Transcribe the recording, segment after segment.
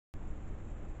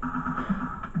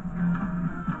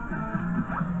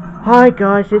Hi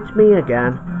guys, it's me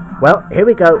again. Well, here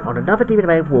we go on another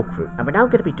DVD walkthrough, and we're now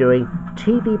going to be doing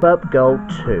TV Burp Girl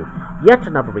 2. Yet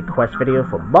another request video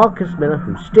from Marcus Miller,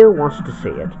 who still wants to see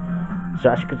it.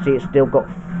 So as you can see, it's still got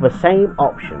the same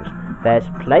options. There's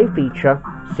play feature,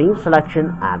 scene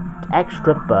selection, and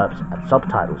extra burps and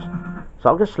subtitles. So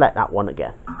I'm going to select that one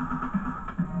again.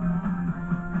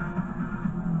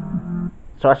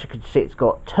 So as you can see, it's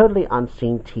got totally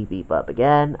unseen TV burp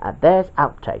again, and there's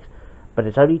outtakes. But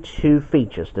it's only 2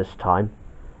 features this time.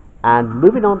 And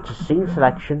moving on to scene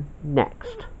selection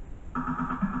next.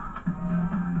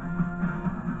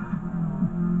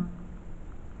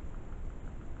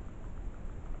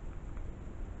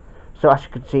 So as you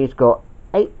can see, it's got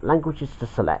 8 languages to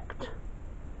select.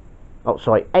 Oh,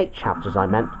 sorry, 8 chapters I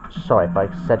meant. Sorry if I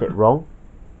said it wrong.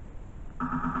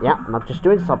 Yeah, and I'm just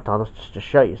doing subtitles just to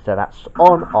show you, so that's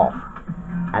on off.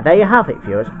 And there you have it,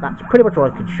 viewers. That's pretty much all I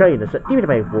can show you in this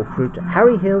DVD walkthrough to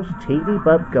Harry Hill's TV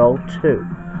Burp Girl 2.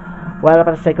 Well, I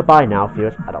better say goodbye now,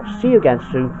 viewers, and I'll see you again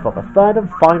soon for the third and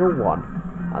final one.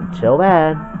 Until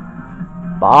then,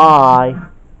 bye.